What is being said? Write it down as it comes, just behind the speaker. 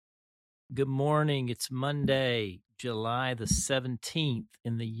Good morning. It's Monday, July the 17th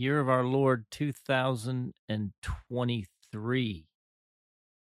in the year of our Lord 2023.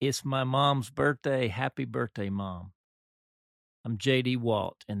 It's my mom's birthday. Happy birthday, Mom. I'm JD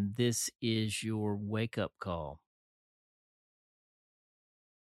Walt, and this is your wake-up call.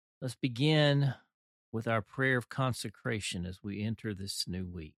 Let's begin with our prayer of consecration as we enter this new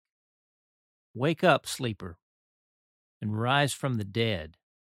week. Wake up, sleeper, and rise from the dead,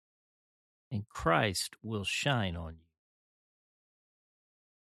 and Christ will shine on you.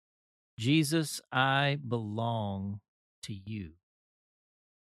 Jesus, I belong to you.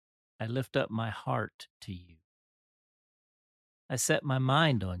 I lift up my heart to you. I set my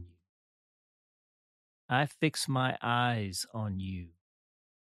mind on you. I fix my eyes on you.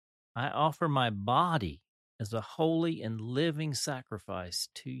 I offer my body as a holy and living sacrifice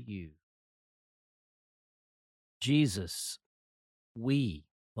to you. Jesus, we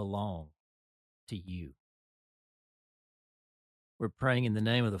belong to you. We're praying in the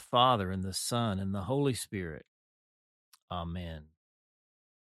name of the Father and the Son and the Holy Spirit. Amen.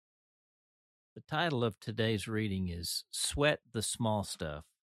 The title of today's reading is Sweat the Small Stuff,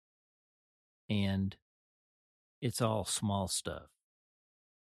 and it's all small stuff.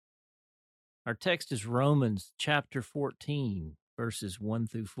 Our text is Romans chapter 14, verses 1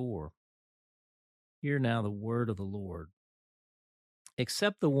 through 4. Hear now the word of the Lord.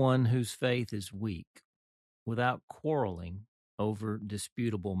 Accept the one whose faith is weak, without quarreling over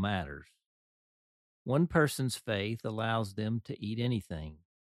disputable matters. One person's faith allows them to eat anything,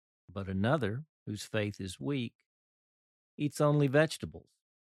 but another, whose faith is weak, eats only vegetables.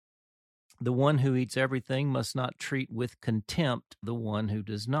 The one who eats everything must not treat with contempt the one who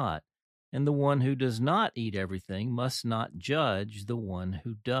does not, and the one who does not eat everything must not judge the one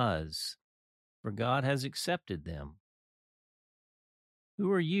who does, for God has accepted them. Who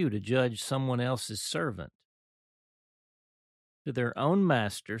are you to judge someone else's servant? To their own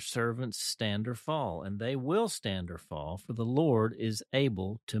master servants stand or fall, and they will stand or fall, for the Lord is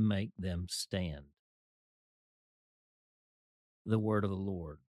able to make them stand. The word of the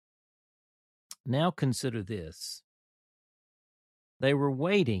Lord. Now consider this. They were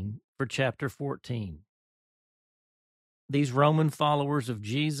waiting for chapter 14. These Roman followers of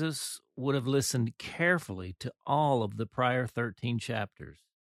Jesus would have listened carefully to all of the prior 13 chapters,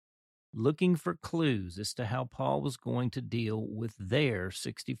 looking for clues as to how Paul was going to deal with their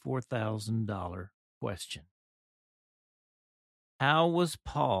 $64,000 question. How was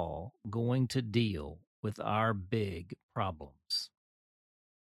Paul going to deal with our big problems?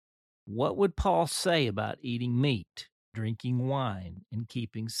 What would Paul say about eating meat, drinking wine, and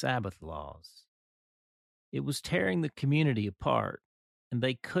keeping Sabbath laws? It was tearing the community apart, and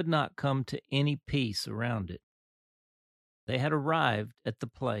they could not come to any peace around it. They had arrived at the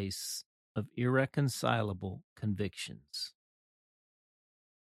place of irreconcilable convictions.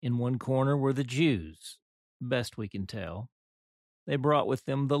 In one corner were the Jews, best we can tell. They brought with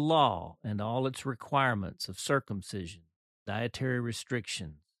them the law and all its requirements of circumcision, dietary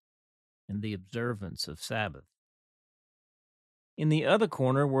restrictions, and the observance of Sabbath. In the other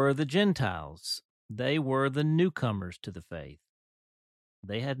corner were the Gentiles. They were the newcomers to the faith.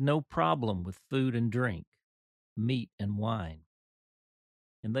 They had no problem with food and drink, meat and wine.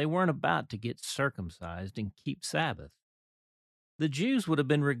 And they weren't about to get circumcised and keep Sabbath. The Jews would have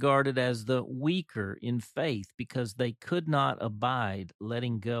been regarded as the weaker in faith because they could not abide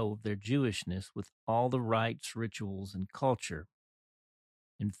letting go of their Jewishness with all the rites, rituals, and culture.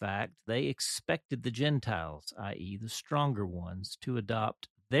 In fact, they expected the Gentiles, i.e., the stronger ones, to adopt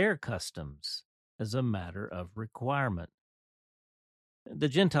their customs as a matter of requirement. The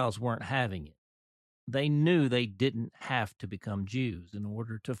Gentiles weren't having it. They knew they didn't have to become Jews in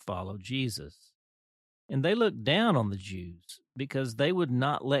order to follow Jesus. And they looked down on the Jews because they would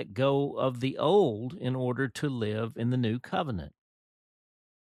not let go of the old in order to live in the new covenant.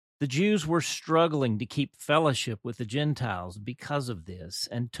 The Jews were struggling to keep fellowship with the Gentiles because of this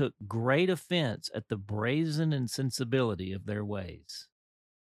and took great offense at the brazen insensibility of their ways.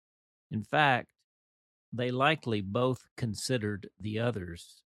 In fact, they likely both considered the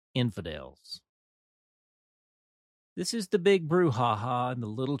others infidels. This is the big brouhaha in the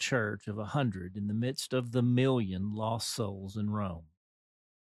little church of 100 in the midst of the million lost souls in Rome.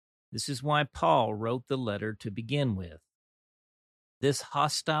 This is why Paul wrote the letter to begin with. This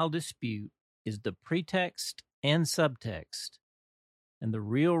hostile dispute is the pretext and subtext, and the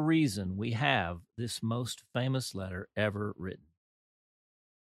real reason we have this most famous letter ever written.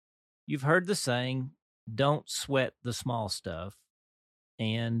 You've heard the saying, don't sweat the small stuff,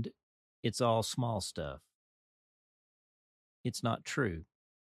 and it's all small stuff. It's not true.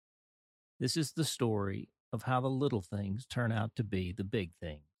 This is the story of how the little things turn out to be the big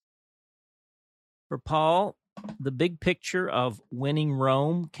things. For Paul, the big picture of winning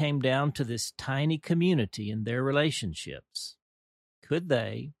Rome came down to this tiny community and their relationships. Could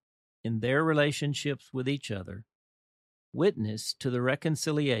they, in their relationships with each other, witness to the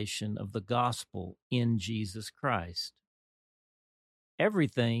reconciliation of the gospel in Jesus Christ?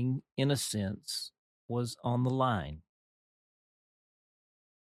 Everything, in a sense, was on the line.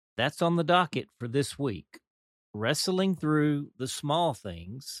 That's on the docket for this week, wrestling through the small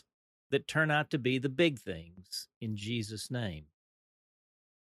things that turn out to be the big things in Jesus' name.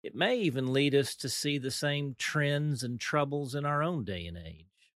 It may even lead us to see the same trends and troubles in our own day and age.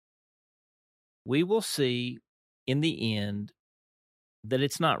 We will see in the end that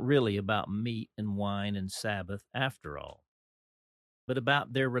it's not really about meat and wine and Sabbath after all, but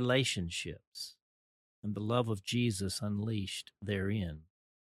about their relationships and the love of Jesus unleashed therein.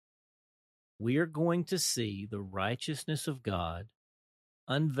 We are going to see the righteousness of God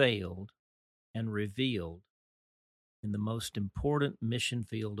unveiled and revealed in the most important mission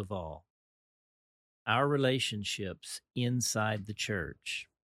field of all, our relationships inside the church.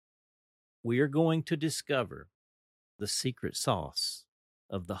 We are going to discover the secret sauce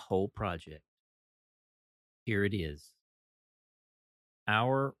of the whole project. Here it is.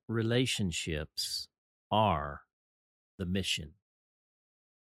 Our relationships are the mission.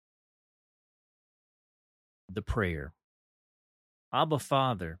 The prayer. Abba,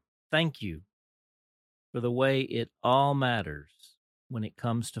 Father, thank you for the way it all matters when it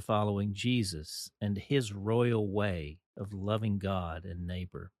comes to following Jesus and his royal way of loving God and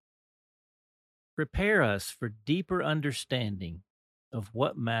neighbor. Prepare us for deeper understanding of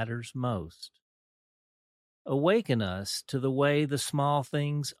what matters most. Awaken us to the way the small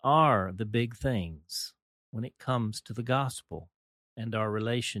things are the big things when it comes to the gospel and our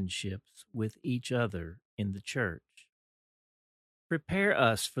relationships with each other in the church. Prepare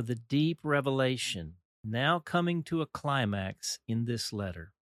us for the deep revelation now coming to a climax in this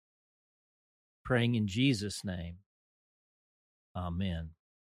letter. Praying in Jesus' name. Amen.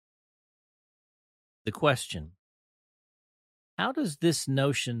 The question: how does this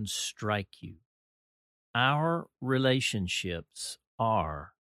notion strike you? Our relationships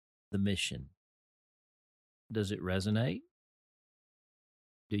are the mission. Does it resonate?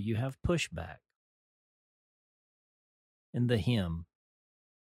 Do you have pushback? In the hymn,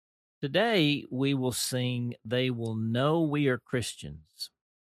 today we will sing, "They Will Know We Are Christians."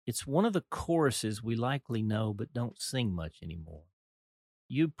 It's one of the choruses we likely know but don't sing much anymore.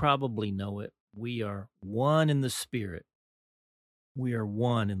 You probably know it. We are one in the Spirit. We are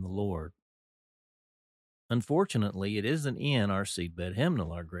one in the Lord. Unfortunately, it isn't in our seedbed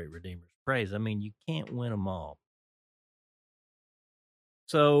hymnal, Our Great Redeemer's Praise. I mean, you can't win them all.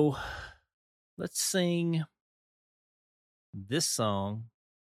 So let's sing this song.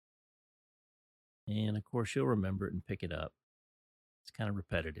 And of course, you'll remember it and pick it up. It's kind of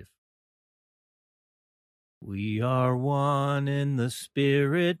repetitive. We are one in the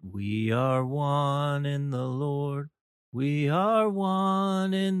Spirit. We are one in the Lord. We are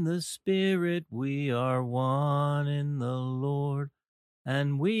one in the Spirit. We are one in the Lord.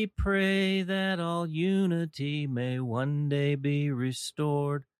 And we pray that all unity may one day be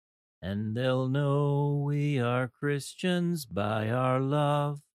restored. And they'll know we are Christians by our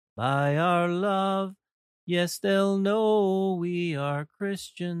love, by our love. Yes, they'll know we are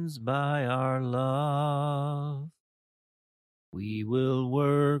Christians by our love. We will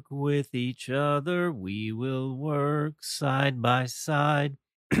work with each other. We will work side by side.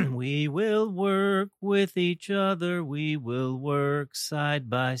 We will work with each other. We will work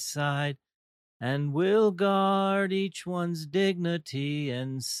side by side. And we'll guard each one's dignity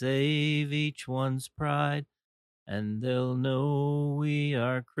and save each one's pride. And they'll know we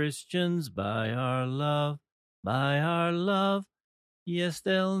are Christians by our love, by our love. Yes,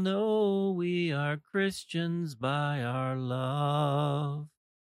 they'll know we are Christians by our love.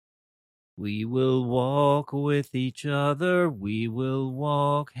 We will walk with each other. We will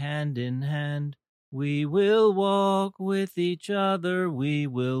walk hand in hand. We will walk with each other. We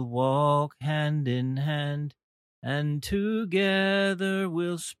will walk hand in hand. And together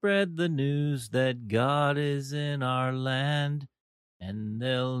we'll spread the news that God is in our land. And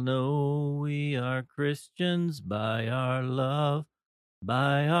they'll know we are Christians by our love,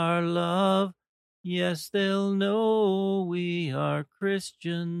 by our love. Yes, they'll know we are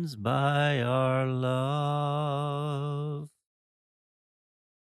Christians by our love.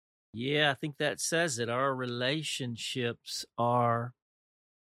 Yeah, I think that says it. Our relationships are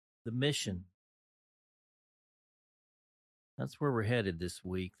the mission. That's where we're headed this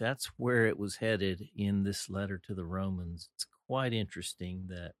week. That's where it was headed in this letter to the Romans. It's quite interesting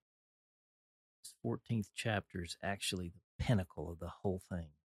that this 14th chapter is actually the pinnacle of the whole thing.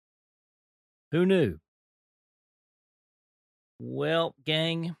 Who knew? Well,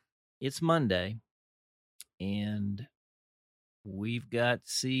 gang, it's Monday, and we've got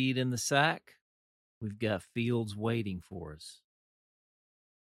seed in the sack. We've got fields waiting for us.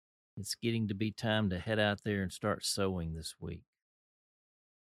 It's getting to be time to head out there and start sowing this week.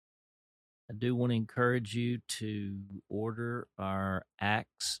 I do want to encourage you to order our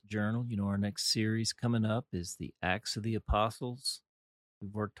Acts journal. You know, our next series coming up is the Acts of the Apostles.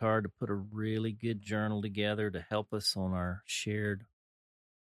 We've worked hard to put a really good journal together to help us on our shared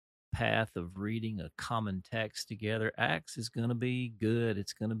path of reading a common text together. Acts is going to be good.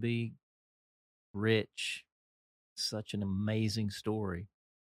 It's going to be rich. Such an amazing story.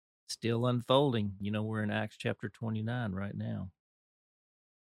 Still unfolding. You know, we're in Acts chapter 29 right now.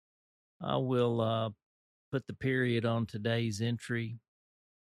 I will put the period on today's entry.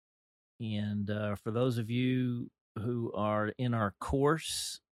 And for those of you who are in our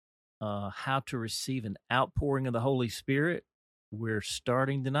course, How to Receive an Outpouring of the Holy Spirit, we're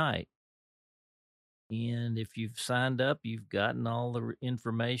starting tonight. And if you've signed up, you've gotten all the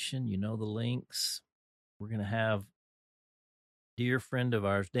information, you know the links. We're going to have a dear friend of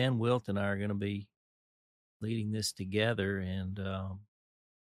ours, Dan Wilt, and I are going to be leading this together. And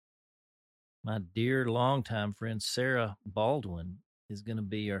my dear longtime friend, Sarah Baldwin, is going to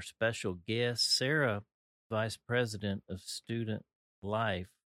be our special guest. Sarah, Vice President of Student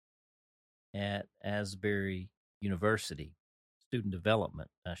Life at Asbury University, Student Development,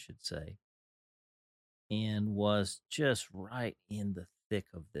 I should say, and was just right in the thick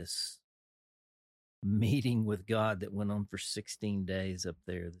of this meeting with God that went on for 16 days up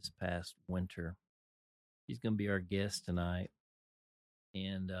there this past winter. She's going to be our guest tonight,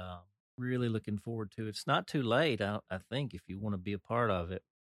 and really looking forward to it. It's not too late, I think, if you want to be a part of it.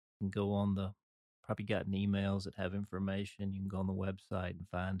 You can go on probably gotten emails that have information. You can go on the website and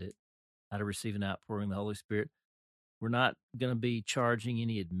find it, How to Receive an Outpouring of the Holy Spirit. We're not going to be charging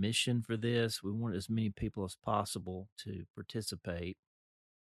any admission for this. We want as many people as possible to participate.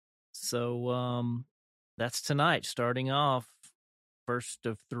 So that's tonight, starting off, first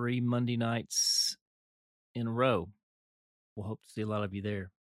of 3 Monday nights in a row. We'll hope to see a lot of you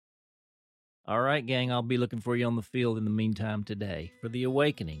there. All right, gang, I'll be looking for you on the field in the meantime today. For The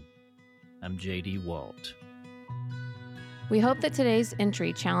Awakening, I'm J.D. Walt. We hope that today's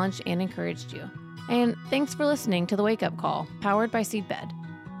entry challenged and encouraged you. And thanks for listening to The Wake Up Call, powered by Seedbed.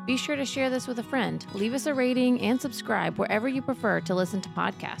 Be sure to share this with a friend, leave us a rating, and subscribe wherever you prefer to listen to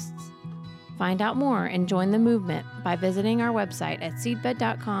podcasts. Find out more and join the movement by visiting our website at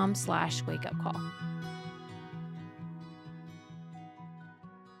seedbed.com/wakeupcall.